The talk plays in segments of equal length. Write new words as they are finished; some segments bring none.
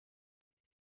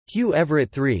Hugh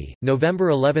Everett III, November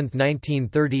 11,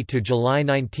 1930 to July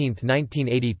 19,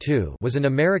 1982, was an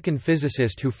American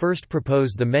physicist who first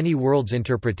proposed the many worlds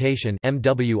interpretation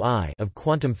 (MWI) of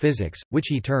quantum physics, which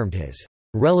he termed his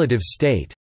relative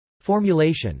state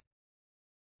formulation.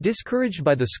 Discouraged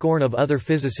by the scorn of other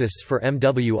physicists for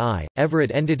MWI,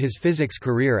 Everett ended his physics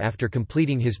career after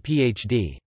completing his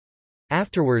Ph.D.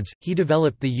 Afterwards, he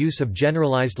developed the use of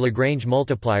generalized Lagrange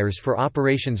multipliers for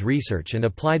operations research and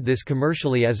applied this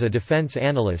commercially as a defense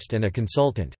analyst and a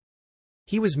consultant.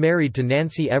 He was married to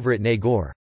Nancy Everett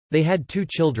Nagore. They had two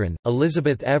children,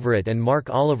 Elizabeth Everett and Mark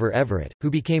Oliver Everett, who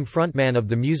became frontman of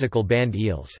the musical band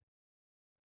Eels.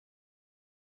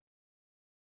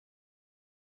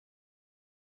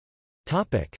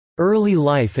 Early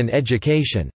life and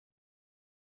education.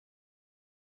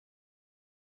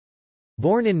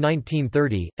 Born in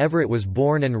 1930, Everett was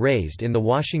born and raised in the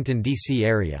Washington, D.C.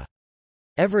 area.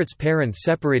 Everett's parents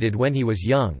separated when he was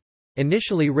young.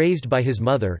 Initially raised by his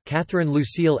mother, Catherine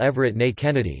Lucille Everett née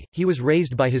Kennedy, he was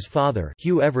raised by his father,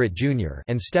 Hugh Everett Jr.,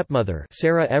 and stepmother,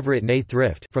 Sarah Everett née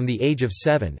Thrift. From the age of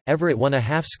 7, Everett won a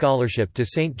half scholarship to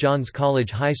St. John's College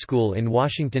High School in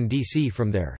Washington, D.C. From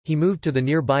there, he moved to the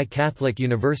nearby Catholic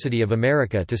University of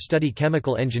America to study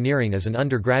chemical engineering as an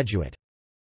undergraduate.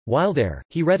 While there,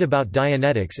 he read about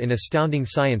Dianetics in astounding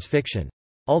science fiction.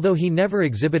 Although he never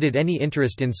exhibited any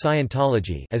interest in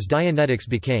Scientology as Dianetics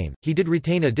became, he did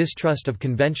retain a distrust of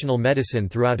conventional medicine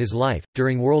throughout his life.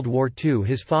 During World War II,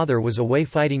 his father was away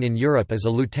fighting in Europe as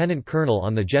a lieutenant colonel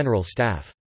on the general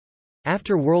staff.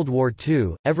 After World War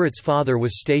II, Everett's father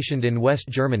was stationed in West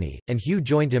Germany, and Hugh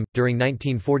joined him, during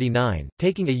 1949,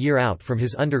 taking a year out from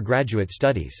his undergraduate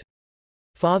studies.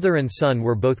 Father and son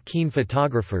were both keen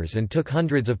photographers and took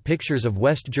hundreds of pictures of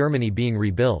West Germany being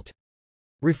rebuilt.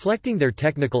 Reflecting their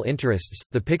technical interests,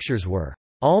 the pictures were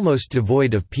almost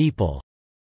devoid of people.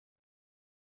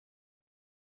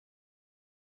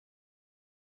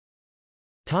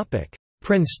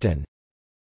 Princeton.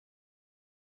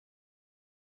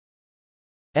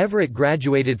 Everett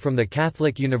graduated from the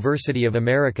Catholic University of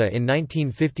America in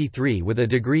 1953 with a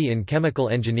degree in chemical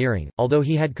engineering, although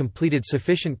he had completed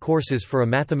sufficient courses for a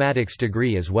mathematics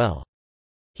degree as well.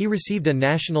 He received a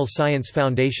National Science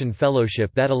Foundation fellowship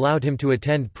that allowed him to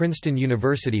attend Princeton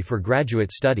University for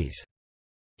graduate studies.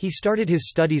 He started his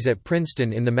studies at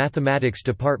Princeton in the mathematics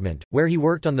department, where he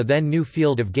worked on the then new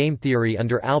field of game theory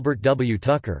under Albert W.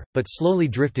 Tucker, but slowly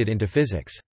drifted into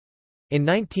physics. In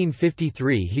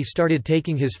 1953 he started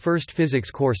taking his first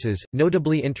physics courses,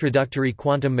 notably Introductory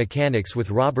Quantum Mechanics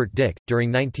with Robert Dicke. During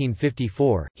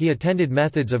 1954, he attended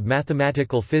Methods of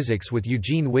Mathematical Physics with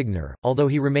Eugene Wigner, although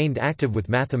he remained active with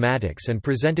mathematics and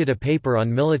presented a paper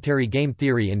on military game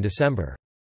theory in December.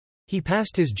 He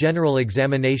passed his general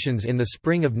examinations in the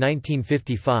spring of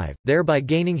 1955, thereby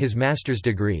gaining his master's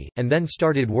degree, and then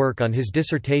started work on his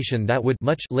dissertation that would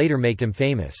much later make him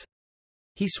famous.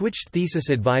 He switched thesis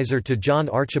advisor to John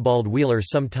Archibald Wheeler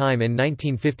sometime in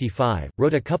 1955,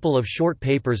 wrote a couple of short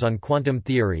papers on quantum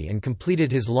theory and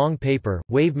completed his long paper,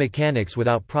 Wave Mechanics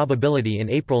Without Probability, in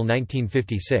April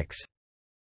 1956.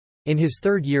 In his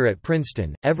third year at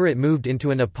Princeton, Everett moved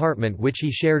into an apartment which he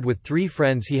shared with three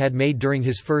friends he had made during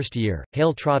his first year,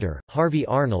 Hale Trotter, Harvey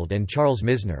Arnold and Charles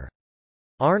Misner.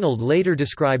 Arnold later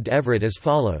described Everett as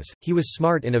follows: "He was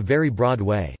smart in a very broad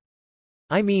way.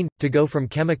 I mean, to go from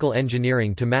chemical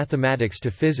engineering to mathematics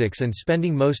to physics and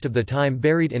spending most of the time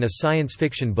buried in a science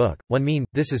fiction book,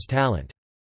 this is talent."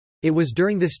 It was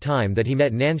during this time that he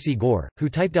met Nancy Gore, who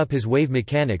typed up his Wave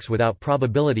Mechanics Without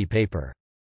Probability paper.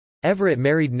 Everett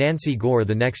married Nancy Gore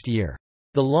the next year.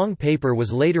 The long paper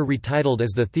was later retitled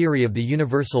as The Theory of the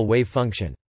Universal Wave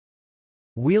Function.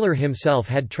 Wheeler himself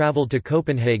had traveled to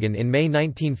Copenhagen in May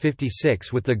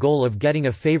 1956 with the goal of getting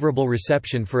a favorable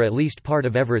reception for at least part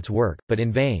of Everett's work, but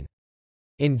in vain.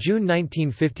 In June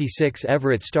 1956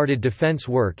 Everett started defense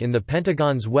work in the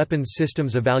Pentagon's Weapons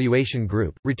Systems Evaluation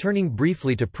Group, returning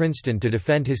briefly to Princeton to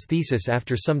defend his thesis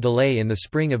after some delay in the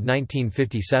spring of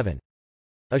 1957.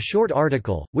 A short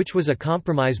article, which was a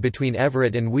compromise between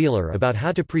Everett and Wheeler about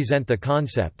how to present the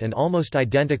concept and almost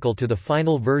identical to the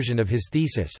final version of his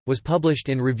thesis, was published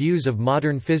in Reviews of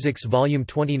Modern Physics Volume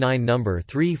 29 No.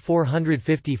 3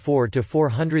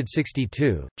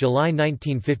 454–462, July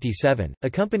 1957,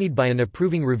 accompanied by an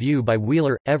approving review by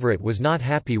Wheeler. Everett was not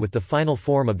happy with the final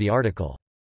form of the article.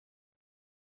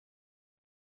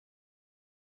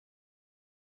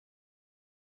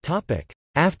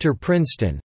 After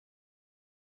Princeton.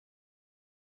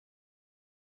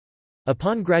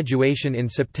 Upon graduation in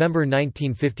September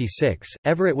 1956,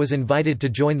 Everett was invited to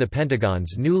join the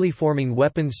Pentagon's newly forming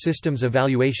Weapons Systems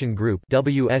Evaluation Group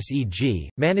 (WSEG),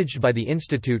 managed by the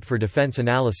Institute for Defense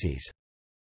Analyses.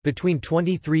 Between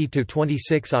 23 to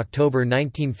 26 October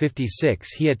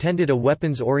 1956 he attended a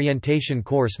weapons orientation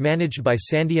course managed by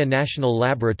Sandia National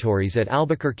Laboratories at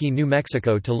Albuquerque, New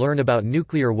Mexico to learn about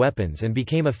nuclear weapons and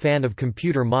became a fan of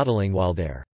computer modeling while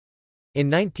there. In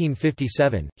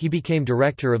 1957, he became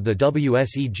director of the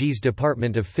WSEG's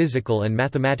Department of Physical and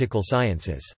Mathematical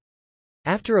Sciences.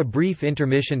 After a brief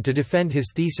intermission to defend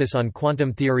his thesis on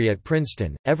quantum theory at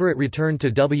Princeton, Everett returned to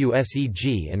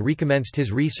WSEG and recommenced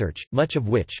his research, much of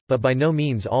which, but by no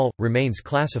means all, remains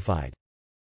classified.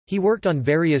 He worked on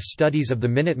various studies of the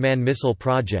Minuteman missile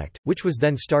project, which was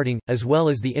then starting, as well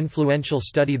as the influential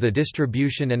study the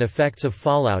distribution and effects of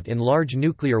fallout in large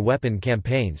nuclear weapon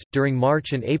campaigns. During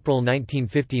March and April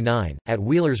 1959, at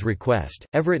Wheeler's request,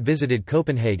 Everett visited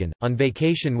Copenhagen, on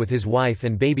vacation with his wife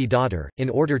and baby daughter, in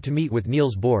order to meet with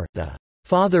Niels Bohr, the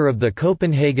father of the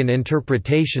Copenhagen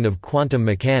interpretation of quantum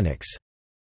mechanics.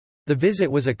 The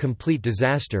visit was a complete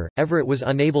disaster. Everett was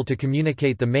unable to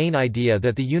communicate the main idea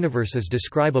that the universe is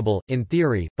describable, in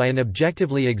theory, by an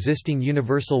objectively existing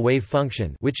universal wave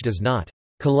function which does not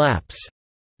collapse.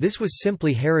 This was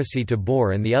simply heresy to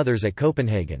Bohr and the others at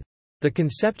Copenhagen. The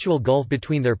conceptual gulf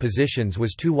between their positions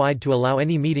was too wide to allow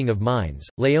any meeting of minds.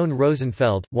 Leon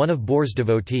Rosenfeld, one of Bohr's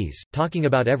devotees, talking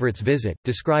about Everett's visit,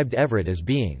 described Everett as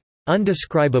being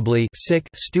undescribably sick,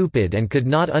 stupid, and could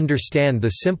not understand the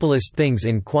simplest things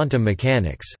in quantum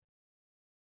mechanics.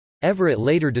 Everett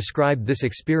later described this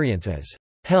experience as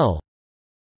hell,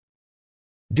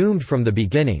 doomed from the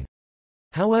beginning.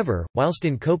 However, whilst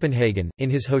in Copenhagen, in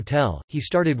his hotel, he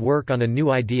started work on a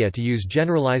new idea to use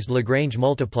generalized Lagrange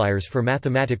multipliers for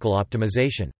mathematical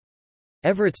optimization.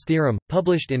 Everett's theorem,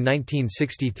 published in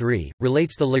 1963,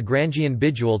 relates the Lagrangian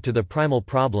bidual to the primal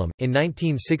problem. In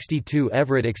 1962,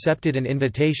 Everett accepted an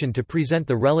invitation to present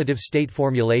the relative state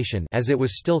formulation, as it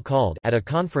was still called, at a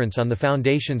conference on the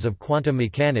foundations of quantum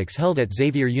mechanics held at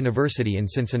Xavier University in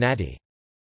Cincinnati.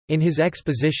 In his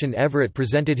exposition, Everett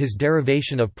presented his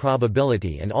derivation of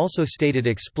probability and also stated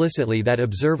explicitly that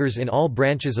observers in all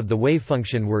branches of the wave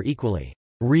function were equally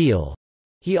real.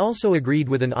 He also agreed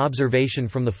with an observation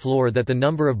from the floor that the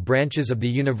number of branches of the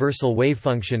universal wave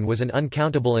function was an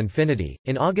uncountable infinity.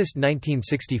 In August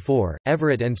 1964,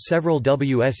 Everett and several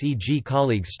WSEG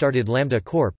colleagues started Lambda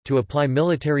Corp. To apply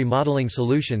military modeling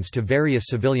solutions to various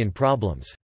civilian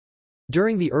problems.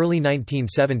 During the early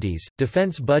 1970s,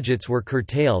 defense budgets were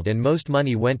curtailed and most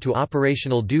money went to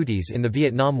operational duties in the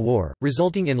Vietnam War,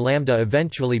 resulting in Lambda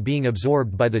eventually being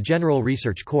absorbed by the General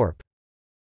Research Corp.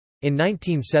 In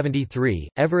 1973,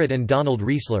 Everett and Donald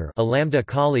Riesler, a Lambda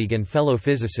colleague and fellow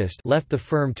physicist, left the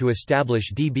firm to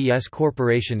establish DBS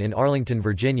Corporation in Arlington,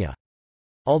 Virginia.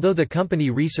 Although the company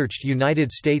researched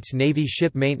United States Navy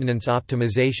ship maintenance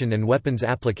optimization and weapons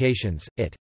applications,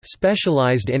 it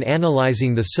specialized in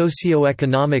analyzing the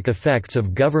socio-economic effects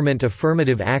of government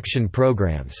affirmative action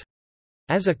programs.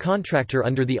 As a contractor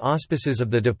under the auspices of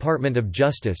the Department of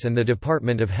Justice and the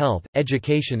Department of Health,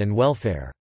 Education and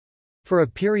Welfare. For a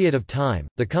period of time,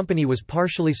 the company was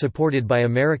partially supported by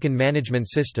American Management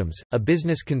Systems, a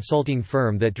business consulting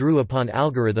firm that drew upon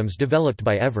algorithms developed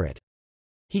by Everett.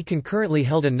 He concurrently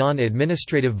held a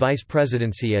non-administrative vice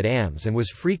presidency at AMS and was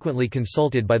frequently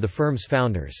consulted by the firm's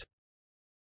founders.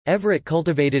 Everett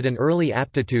cultivated an early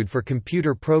aptitude for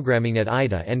computer programming at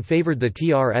IDA and favored the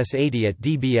TRS-80 at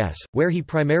DBS, where he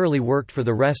primarily worked for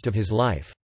the rest of his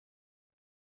life.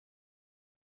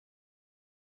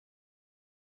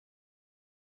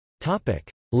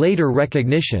 Later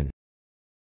recognition.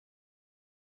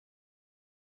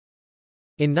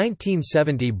 In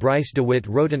 1970, Bryce DeWitt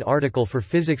wrote an article for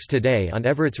Physics Today on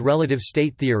Everett's relative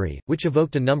state theory, which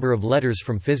evoked a number of letters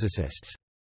from physicists.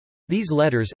 These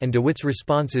letters, and DeWitt's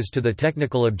responses to the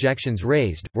technical objections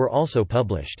raised, were also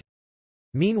published.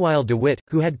 Meanwhile, DeWitt,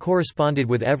 who had corresponded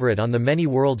with Everett on the Many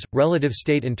Worlds, relative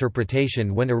state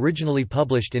interpretation when originally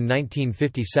published in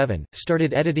 1957,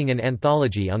 started editing an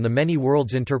anthology on the Many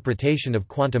Worlds interpretation of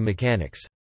quantum mechanics.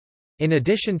 In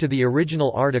addition to the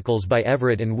original articles by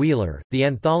Everett and Wheeler, the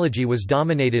anthology was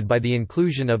dominated by the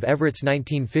inclusion of Everett's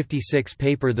 1956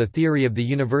 paper The Theory of the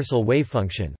Universal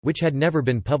Wavefunction, which had never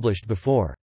been published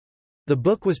before. The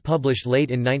book was published late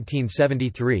in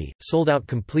 1973, sold out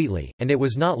completely, and it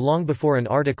was not long before an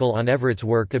article on Everett's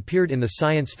work appeared in the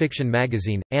science fiction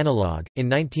magazine, Analog. In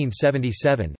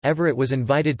 1977, Everett was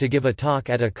invited to give a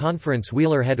talk at a conference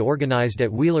Wheeler had organized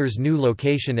at Wheeler's new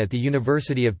location at the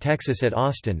University of Texas at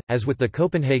Austin. As with the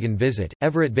Copenhagen visit,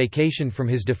 Everett vacationed from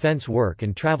his defense work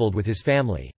and traveled with his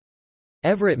family.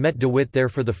 Everett met DeWitt there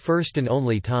for the first and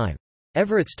only time.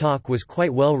 Everett's talk was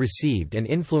quite well received and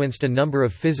influenced a number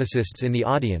of physicists in the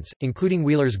audience, including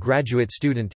Wheeler's graduate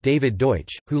student, David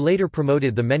Deutsch, who later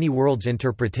promoted the many worlds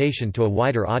interpretation to a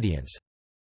wider audience.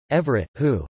 Everett,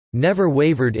 who never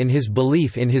wavered in his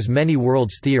belief in his many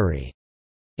worlds theory,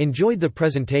 enjoyed the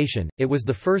presentation. It was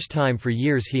the first time for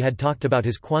years he had talked about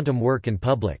his quantum work in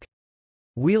public.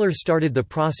 Wheeler started the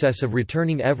process of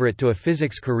returning Everett to a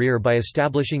physics career by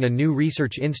establishing a new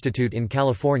research institute in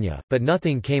California, but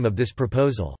nothing came of this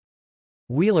proposal.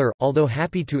 Wheeler, although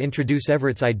happy to introduce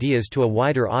Everett's ideas to a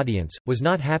wider audience, was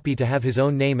not happy to have his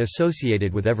own name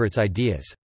associated with Everett's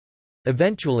ideas.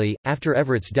 Eventually, after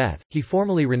Everett's death, he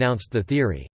formally renounced the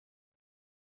theory.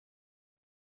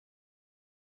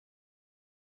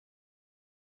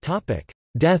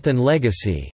 Death and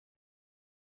legacy.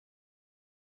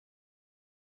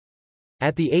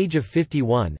 At the age of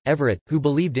 51, Everett, who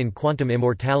believed in quantum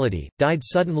immortality, died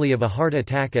suddenly of a heart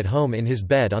attack at home in his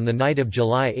bed on the night of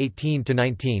July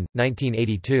 18–19,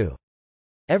 1982.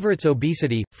 Everett's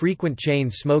obesity, frequent chain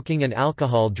smoking and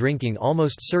alcohol drinking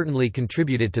almost certainly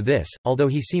contributed to this, although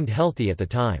he seemed healthy at the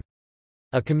time.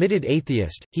 A committed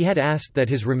atheist, he had asked that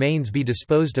his remains be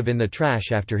disposed of in the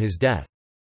trash after his death.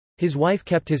 His wife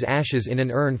kept his ashes in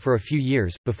an urn for a few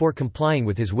years, before complying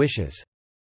with his wishes.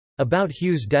 About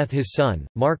Hugh's death, his son,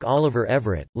 Mark Oliver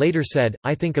Everett, later said,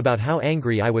 "I think about how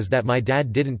angry I was that my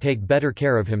dad didn't take better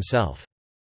care of himself.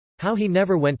 How he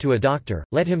never went to a doctor,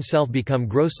 let himself become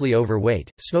grossly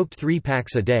overweight, smoked 3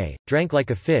 packs a day, drank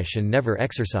like a fish and never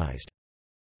exercised.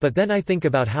 But then I think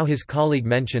about how his colleague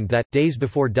mentioned that, days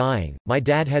before dying, my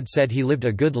dad had said he lived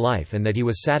a good life and that he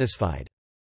was satisfied.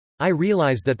 I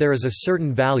realize that there is a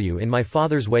certain value in my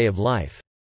father's way of life.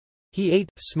 He ate,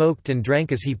 smoked and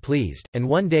drank as he pleased, and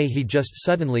one day he just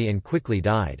suddenly and quickly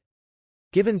died.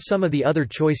 Given some of the other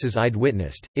choices I'd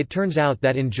witnessed, it turns out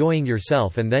that enjoying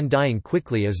yourself and then dying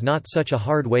quickly is not such a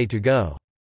hard way to go."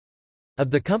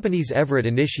 Of the companies Everett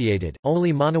initiated,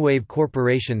 only Monowave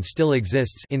Corporation still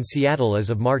exists in Seattle as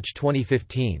of March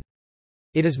 2015.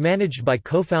 It is managed by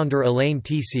co-founder Elaine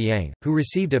T. Siang, who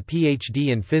received a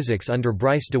Ph.D. in physics under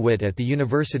Bryce DeWitt at the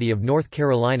University of North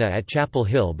Carolina at Chapel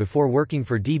Hill before working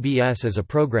for DBS as a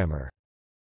programmer.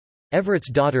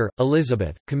 Everett's daughter,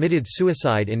 Elizabeth, committed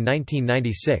suicide in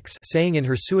 1996, saying in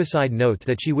her suicide note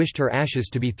that she wished her ashes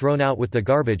to be thrown out with the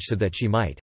garbage so that she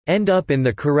might end up in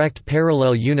the correct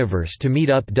parallel universe to meet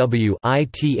up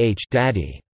with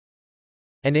Daddy.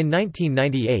 And in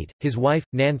 1998, his wife,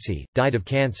 Nancy, died of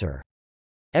cancer.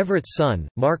 Everett's son,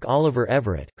 Mark Oliver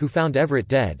Everett, who found Everett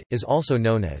dead, is also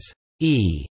known as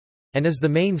E, and is the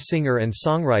main singer and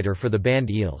songwriter for the band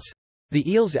Eels.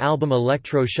 The Eels' album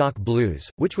Electro Shock Blues,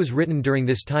 which was written during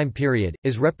this time period,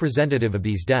 is representative of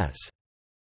these deaths.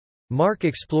 Mark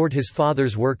explored his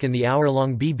father's work in the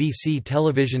hour-long BBC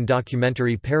television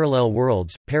documentary Parallel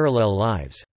Worlds, Parallel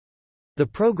Lives. The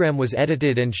program was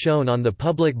edited and shown on the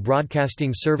Public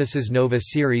Broadcasting Service's Nova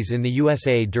series in the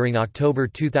USA during October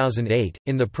 2008.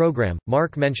 In the program,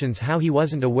 Mark mentions how he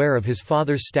wasn't aware of his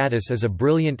father's status as a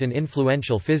brilliant and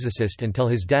influential physicist until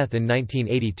his death in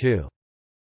 1982.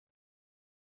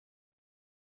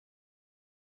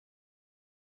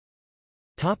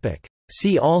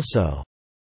 See also: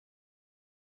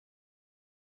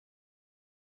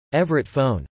 Everett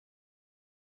phone.